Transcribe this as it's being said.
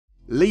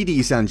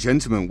Ladies and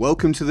gentlemen,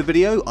 welcome to the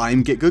video.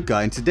 I'm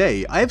GetGoodGuy, and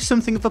today I have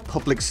something of a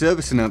public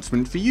service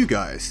announcement for you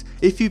guys.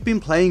 If you've been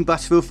playing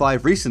Battlefield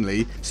 5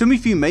 recently, some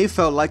of you may have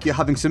felt like you're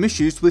having some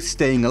issues with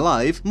staying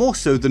alive, more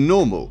so than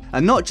normal.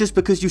 And not just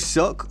because you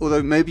suck,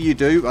 although maybe you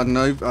do, I don't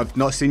know, I've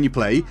not seen you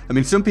play. I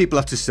mean, some people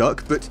have to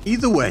suck, but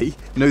either way,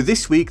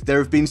 this week there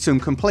have been some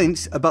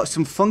complaints about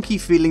some funky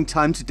feeling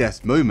time to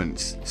death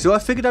moments. So I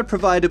figured I'd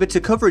provide a bit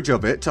of coverage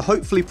of it to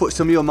hopefully put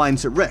some of your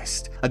minds at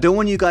rest. I don't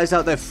want you guys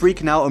out there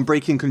freaking out and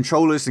breaking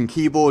controllers and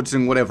keyboards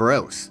and whatever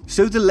else.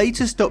 So the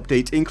latest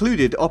update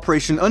included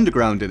Operation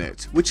Underground in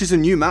it, which is a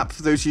new map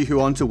for those of you who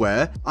aren't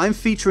aware. I'm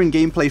featuring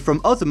gameplay from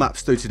other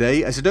maps though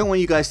today, as I don't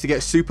want you guys to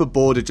get super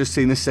bored of just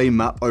seeing the same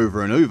map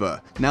over and over.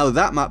 Now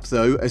that map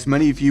though, as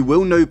many of you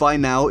will know by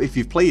now if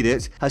you've played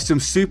it, has some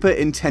super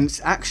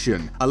intense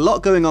action, a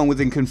lot going on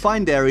within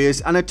confined areas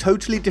and a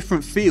totally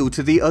different feel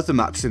to the other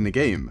maps in the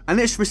game.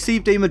 And it's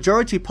received a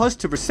majority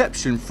positive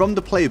reception from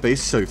the player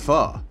base so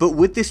far. But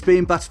with this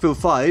being Battlefield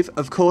 5,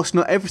 of course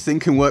not everything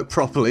can work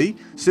properly,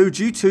 so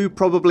due to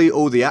probably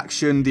all the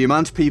action, the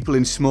amount of people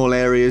in small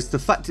areas, the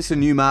fact it's a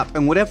new map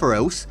and whatever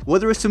else,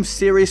 there are some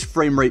serious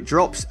frame rate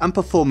drops and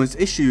performance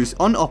issues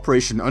on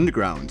Operation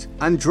Underground.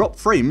 And drop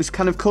frames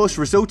can of course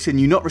result in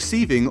you not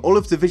receiving all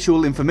of the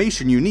visual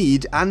information you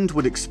need and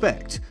would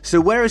expect.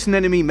 So whereas an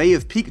enemy may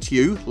have peeked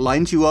you,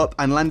 lined you up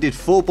and landed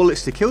 4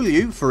 bullets to kill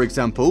you, for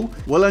example,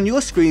 well on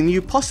your screen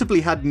you possibly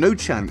had no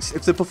chance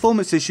if the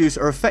performance issues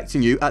are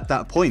affecting you at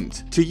that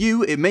point. To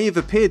you it may have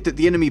appeared that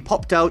the enemy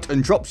popped out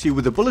and dropped you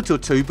with a bullet or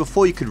two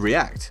before you could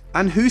react.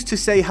 And who's to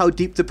say how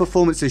deep the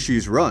performance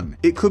issues run?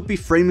 It could be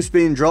frames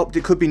being dropped,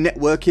 it could be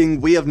networking,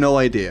 we have no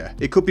idea.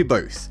 It could be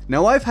both.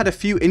 Now I've had a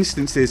few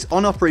instances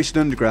on Operation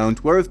Underground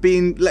where I've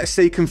been, let's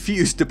say,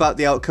 confused about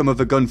the outcome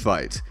of a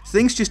gunfight.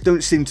 Things just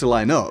don't seem to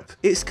line up.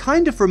 It's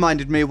kind of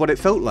reminded me of what it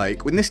felt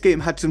like when this game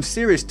had some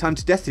serious time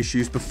to death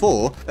issues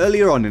before,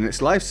 earlier on in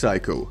its life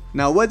cycle.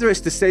 Now whether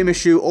it's the same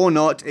issue or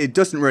not, it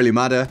doesn't really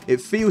matter,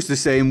 it feels the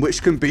same,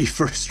 which can be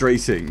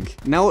frustrating.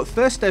 Now at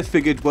first I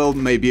figured, well,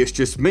 maybe it's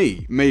just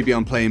me, maybe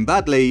I'm playing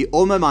badly,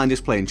 or my mind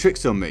is playing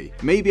tricks on me.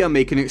 Maybe I'm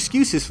making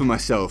excuses for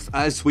myself,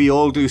 as we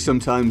all do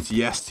sometimes,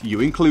 yes,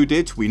 you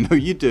included, we know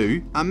you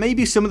do, and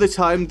maybe some of the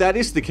time that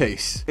is the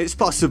case. It's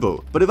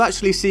possible, but I've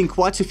actually seen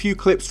quite a few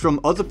clips from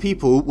other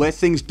people where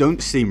things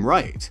don't seem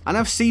right, and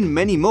I've seen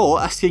many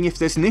more asking if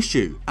there's an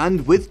issue.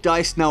 And with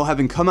DICE now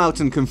having come out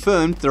and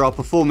confirmed there are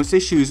performance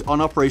issues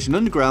on Operation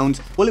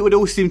Underground, well, it would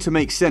all seem to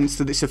make sense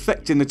that it's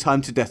affecting the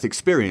time to death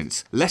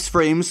experience. Less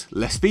frames,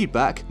 less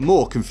feedback,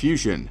 more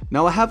confusion.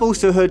 Now I have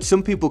also heard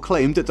some people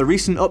claim that the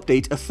recent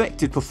update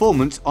affected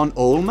performance on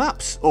all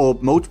maps, or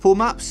multiple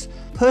maps.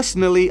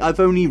 Personally, I've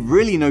only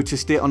really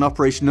noticed it on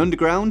Operation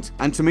Underground,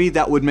 and to me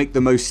that would make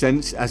the most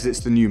sense as it's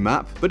the new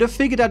map, but I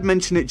figured I'd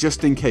mention it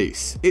just in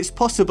case. It's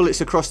possible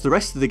it's across the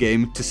rest of the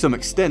game to some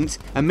extent,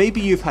 and maybe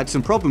you've had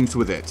some problems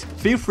with it.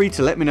 Feel free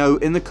to let me know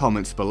in the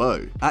comments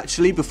below.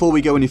 Actually, before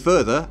we go any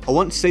further, I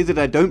want to say that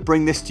I don't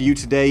bring this to you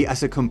today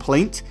as a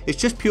complaint, it's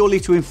just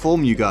purely to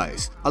inform you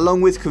guys. Along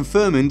with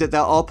confirming that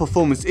there are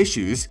performance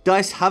issues,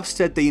 DICE have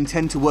said they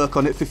intend to work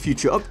on it for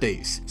future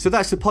updates, so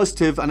that's a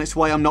positive and it's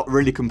why I'm not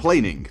really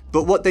complaining.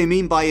 But what they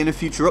mean by in a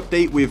future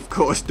update, we of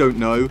course don't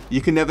know. You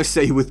can never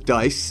say with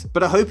DICE,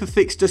 but I hope a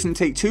fix doesn't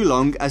take too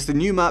long, as the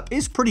new map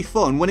is pretty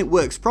fun when it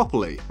works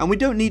properly, and we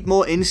don't need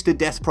more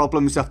insta-death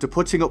problems after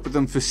putting up with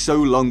them for so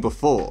long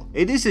before.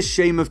 It is a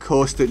shame of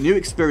course that new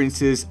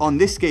experiences on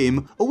this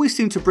game always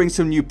seem to bring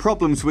some new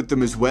problems with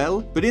them as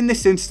well, but in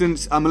this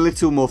instance I'm a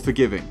little more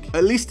forgiving.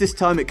 At least this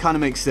time it kind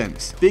of makes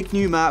sense. Big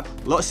new map,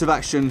 lots of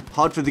action,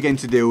 hard for the game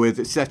to deal with,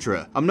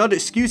 etc. I'm not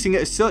excusing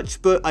it as such,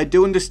 but I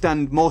do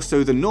understand more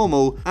so than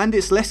normal, and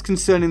it's less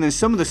concerning than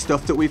some of the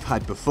stuff that we've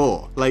had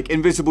before. Like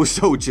invisible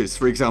soldiers,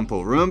 for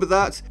example. Remember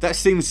that? That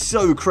seems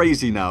so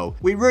crazy now.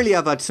 We really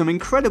have had some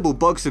incredible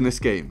bugs in this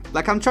game.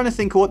 Like, I'm trying to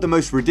think of what the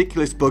most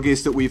ridiculous bug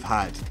is that we've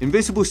had.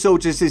 Invisible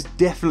soldiers is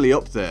definitely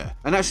up there.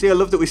 And actually I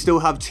love that we still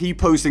have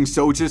T-posing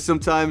soldiers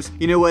sometimes.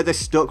 You know, where they're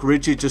stuck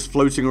rigid just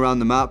floating around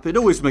the map. It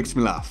always makes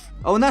me laugh.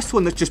 Oh, and that's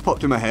one that just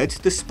popped in my head,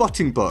 the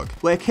spotting bug,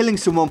 where killing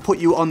someone put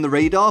you on the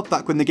radar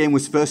back when the game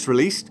was first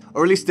released,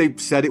 or at least they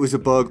said it was a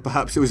bug,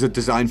 perhaps it was a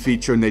design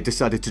feature and they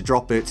decided to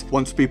drop it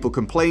once people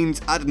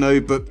complained, I don't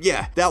know, but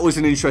yeah, that was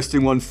an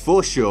interesting one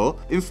for sure.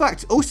 In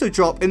fact, also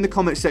drop in the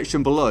comment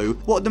section below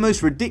what the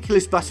most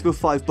ridiculous Battlefield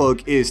 5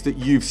 bug is that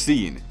you've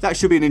seen. That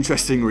should be an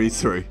interesting read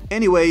through.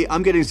 Anyway,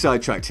 I'm getting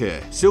sidetracked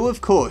here. So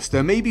of course,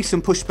 there may be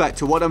some pushback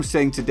to what I'm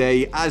saying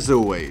today, as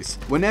always.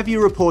 Whenever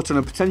you report on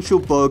a potential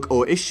bug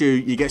or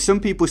issue, you get some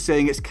people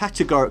saying it's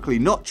categorically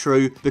not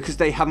true because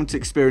they haven't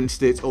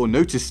experienced it or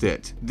noticed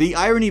it. The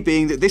irony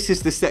being that this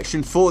is the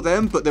section for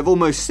them, but they've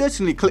almost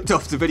certainly clicked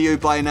off the video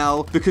by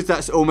now because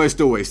that's almost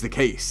always the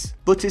case.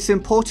 But it's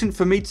important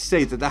for me to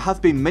say that there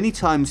have been many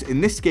times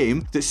in this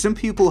game that some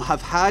people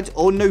have had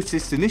or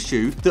noticed an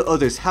issue that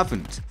others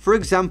haven't. For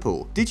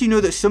example, did you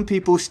know that some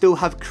people still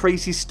have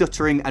crazy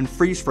stuttering and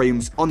freeze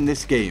frames on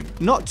this game?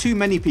 Not too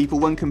many people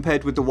when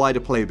compared with the wider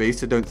player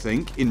base, I don't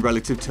think, in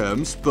relative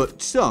terms,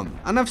 but some,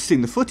 and I've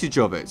seen the footage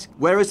of it.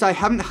 Whereas I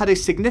haven't had a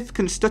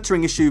significant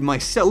stuttering issue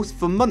myself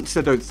for months,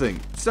 I don't think.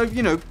 So,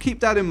 you know, keep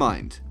that in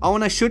mind. Oh,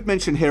 and I should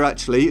mention here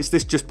actually, as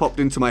this just popped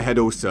into my head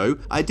also,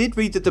 I did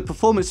read that the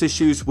performance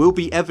issues will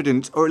be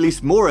evident, or at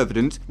least more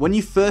evident, when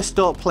you first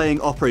start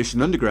playing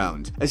Operation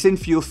Underground, as in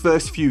for your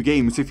first few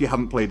games if you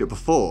haven't played it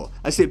before,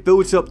 as it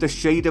builds up the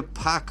shader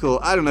pack,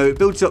 or I don't know, it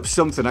builds up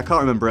something, I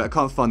can't remember it, I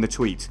can't find the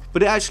tweet,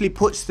 but it actually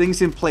puts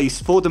things in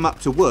place for the map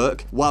to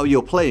work while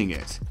you're playing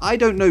it. I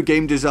don't know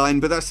game design,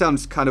 but that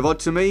sounds kind of odd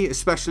to me,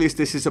 especially as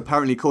this is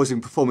apparently causing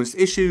performance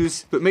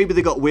issues, but maybe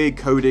they got weird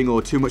coding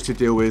or too much to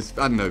deal with,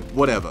 I don't know,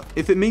 whatever.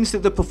 If it means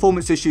that the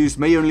performance issues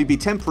may only be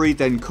temporary,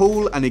 then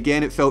cool, and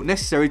again it felt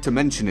necessary to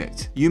mention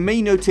it. You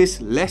may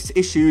notice less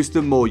issues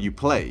the more you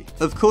play.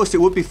 Of course,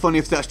 it would be funny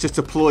if that's just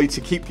a ploy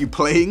to keep you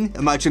playing.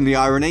 Imagine the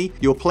irony.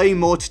 You're playing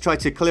more to try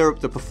to clear up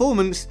the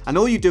performance, and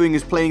all you're doing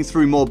is playing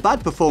through more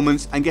bad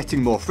performance and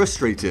getting more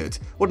frustrated.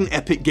 What an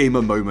epic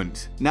gamer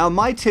moment. Now,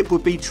 my tip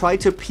would be try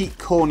to peek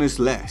corners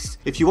less.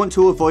 If you want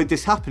to avoid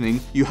this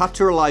happening, you have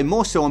to rely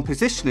more so on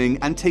positioning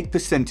and take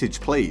percentage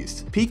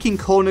plays. Peeking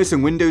corners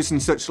and windows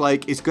and such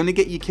like is going to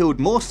get you killed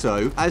more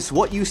so, as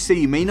what you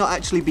see may not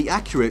actually be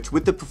accurate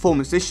with the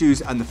performance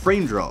issues and the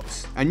frame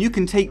drops, and you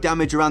can take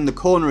damage around the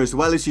corner as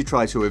well as you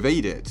try to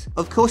evade it.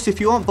 Of course, if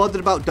you aren't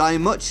bothered about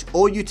dying much,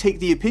 or you take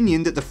the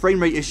opinion that the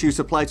frame rate issues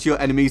apply to your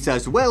enemies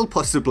as well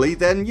possibly,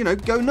 then, you know,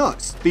 go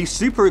nuts. Be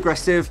super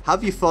aggressive,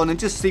 have your fun, and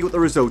just see what the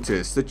result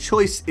is. The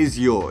choice is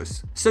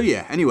yours. So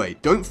yeah, anyway,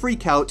 don't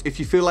freak out if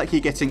you feel like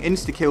you're getting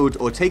insta-killed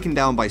or taken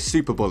down by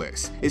super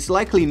bullets. It's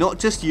likely not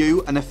just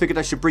you, and I figured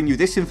I should bring you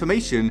this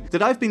information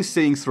that I've been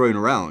seeing thrown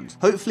around.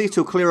 Hopefully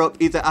it'll clear up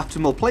either after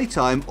more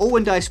playtime or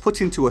when DICE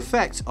put into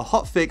effect a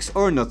hotfix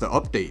or another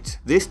update.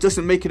 This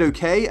doesn't make it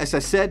okay, as I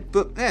said,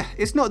 but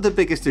it's not the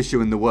biggest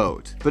issue in the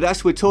world. But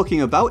as we're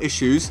talking about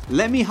issues,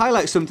 let me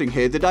highlight something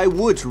here that I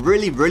would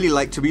really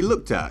like to be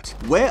looked at.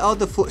 Where are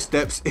the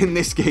footsteps in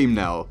this game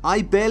now?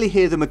 I barely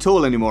hear them at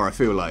all anymore, I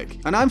feel like.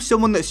 And I'm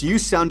someone that's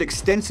used sound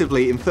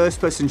extensively in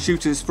first-person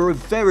shooters for a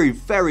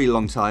very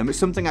long time. It's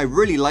something I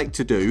really like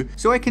to do,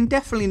 so I can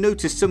definitely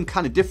notice some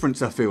kind of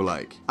difference, I feel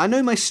like. I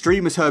know my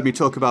stream has heard me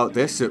talk about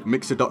this at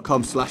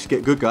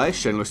mixer.com/GetGoodGuy,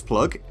 shameless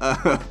plug,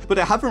 but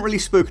I haven't really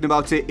spoken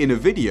about it in a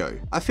video.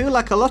 I feel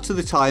like a lot of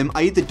the time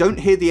I either don't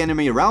hear the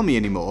enemy around me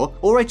anymore,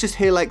 or I just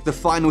hear like the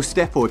final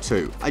step or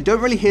two. I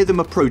don't really hear them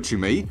approaching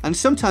me, and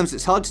sometimes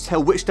it's hard to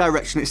tell which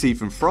direction it's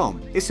even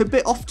from. It's a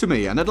bit off to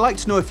me, and I'd like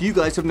to know if you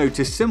guys have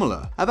noticed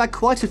similar. I've had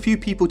quite a few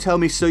people tell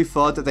me so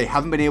far that they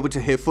haven't been able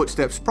to hear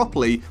footsteps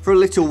properly for a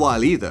little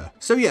while either.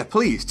 So yeah,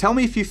 please tell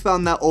me if you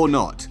found that or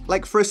not.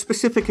 Like for a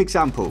specific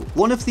example,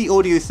 one of the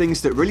audio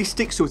things that really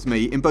sticks with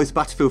me in both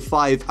Battlefield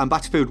 5 and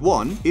Battlefield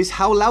 1 is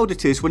how loud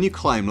it is when you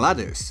climb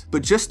ladders.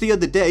 But just the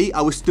other day,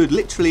 I was stood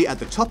literally at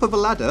the top of a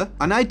ladder,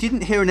 and I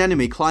didn't hear an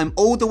enemy climb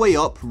all the way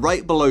up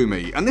right below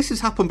me, and this has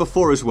happened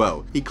before as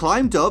well. He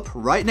climbed up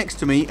right next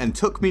to me and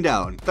took me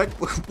down. Like,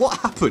 what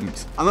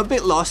happened? I'm a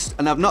bit lost,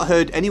 and I've not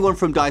heard anyone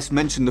from DICE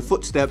mention the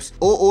footsteps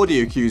or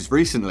audio cues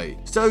recently.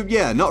 So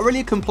yeah, not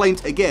really a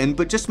complaint again,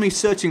 but just me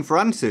searching for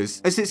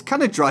answers, as it's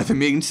kind of driving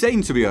me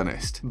insane to be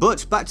honest.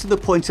 But back to the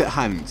point at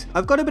hand.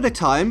 I've got a bit of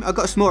time, I've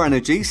got some more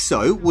energy,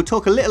 so we'll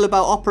talk a little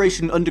about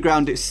Operation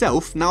Underground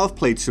itself now I've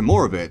played some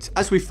more of it,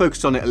 as we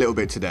focused on it a little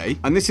bit today.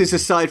 And this is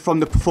aside from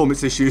the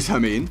performance issues, I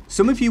mean.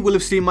 Some of you will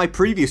have seen my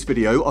previous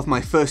video of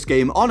my first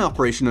game on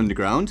Operation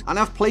Underground, and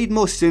I've played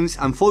more since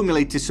and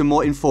formulated some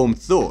more informed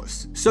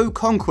thoughts. So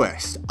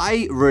Conquest,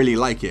 I really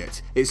like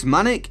it. It's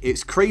manic,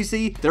 it's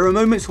crazy, there are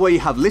moments where you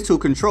have little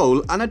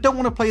control, and I don't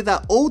want to play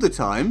that all the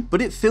time,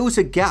 but it fills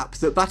a gap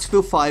that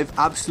Battlefield 5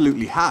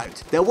 absolutely had.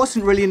 There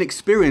wasn't really an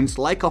experience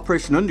like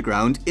Operation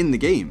Underground in the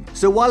game.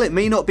 So while it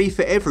may not be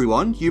for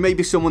everyone, you may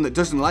be someone that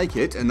doesn't like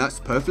it, and that's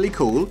perfectly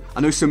cool.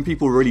 I know some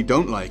people really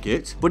don't like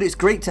it, but it's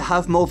great to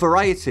have more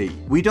variety.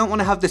 We don't want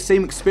to have the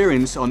same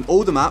experience on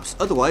all the maps,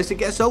 otherwise it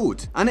gets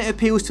old, and it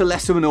appeals to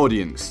less of an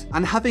audience.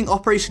 And having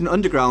Operation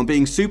Underground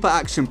being super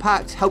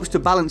action-packed helps to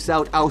balance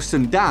out Al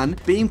Sundan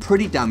being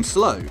pretty damn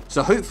slow.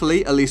 So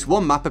hopefully at least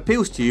one map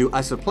appeals to you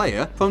as a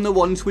player from the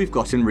ones we've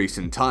got in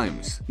recent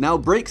times. Now,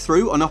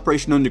 breakthrough on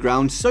Operation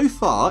Underground so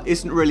far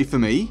isn't really for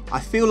me. I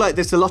feel like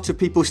there's a lot of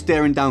people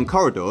staring down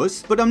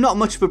corridors, but I'm not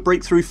much of a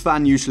breakthrough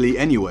fan usually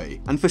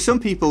anyway. And for some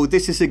people,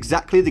 this is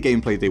exactly the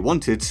gameplay they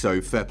wanted,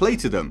 so fair play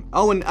to them.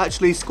 Oh, and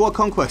actually Squad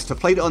Conquest, I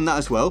played it on that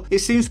as well. It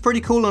seems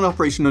pretty cool on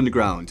Operation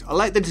Underground. I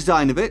like the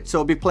design of it, so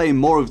I'll be playing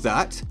more of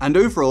that. And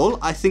overall,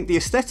 I think the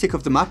aesthetic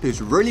of the map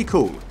is really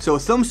cool. So a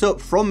thumbs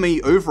up from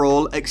me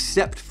overall,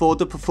 except for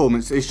the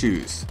performance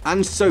issues.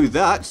 And so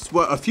that's,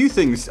 well, a few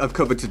things I've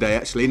covered today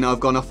actually. Now I've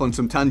gone off on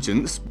some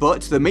tangents,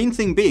 but the main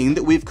thing being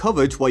that we've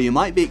covered why you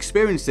might be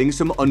experiencing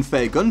some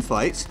unfair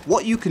gunfights,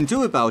 what you can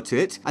do about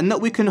it, and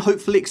that we can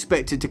hopefully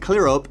expect it to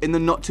clear up in in the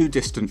not too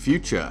distant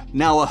future.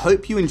 Now, I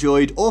hope you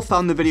enjoyed or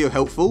found the video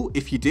helpful.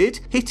 If you did,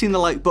 hitting the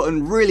like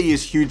button really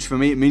is huge for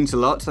me. It means a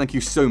lot. Thank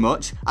you so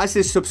much. As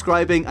is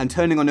subscribing and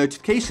turning on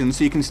notifications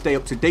so you can stay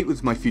up to date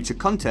with my future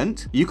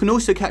content. You can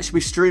also catch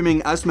me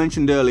streaming, as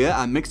mentioned earlier,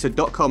 at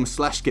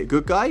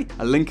mixer.com/GetGoodGuy.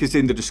 A link is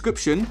in the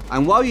description.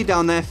 And while you're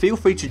down there, feel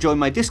free to join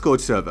my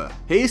Discord server.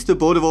 Here's the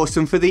Board of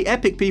Awesome for the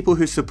epic people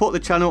who support the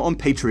channel on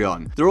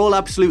Patreon. They're all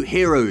absolute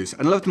heroes,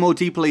 and I love them all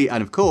deeply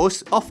and, of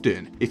course,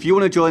 often. If you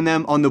want to join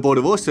them on the Board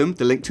of Awesome,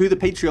 the link to the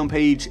Patreon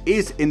page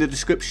is in the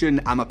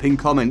description and my pinned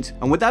comment.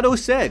 And with that all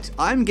said,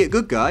 I'm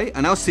GetGoodGuy,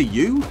 and I'll see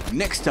you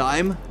next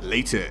time.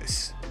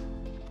 Laters.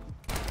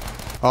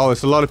 Oh,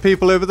 there's a lot of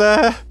people over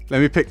there. Let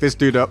me pick this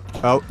dude up.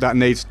 Oh, that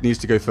nade needs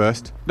to go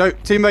first. No,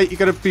 teammate, you're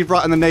going to be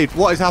right on the nade.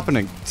 What is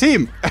happening?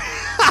 Team!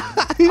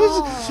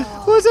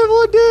 What's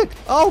everyone doing?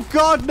 Oh,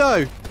 God,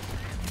 no.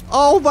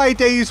 Oh, my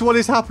days, what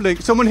is happening?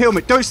 Someone heal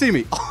me. Don't see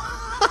me.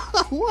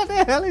 What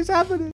the hell is happening?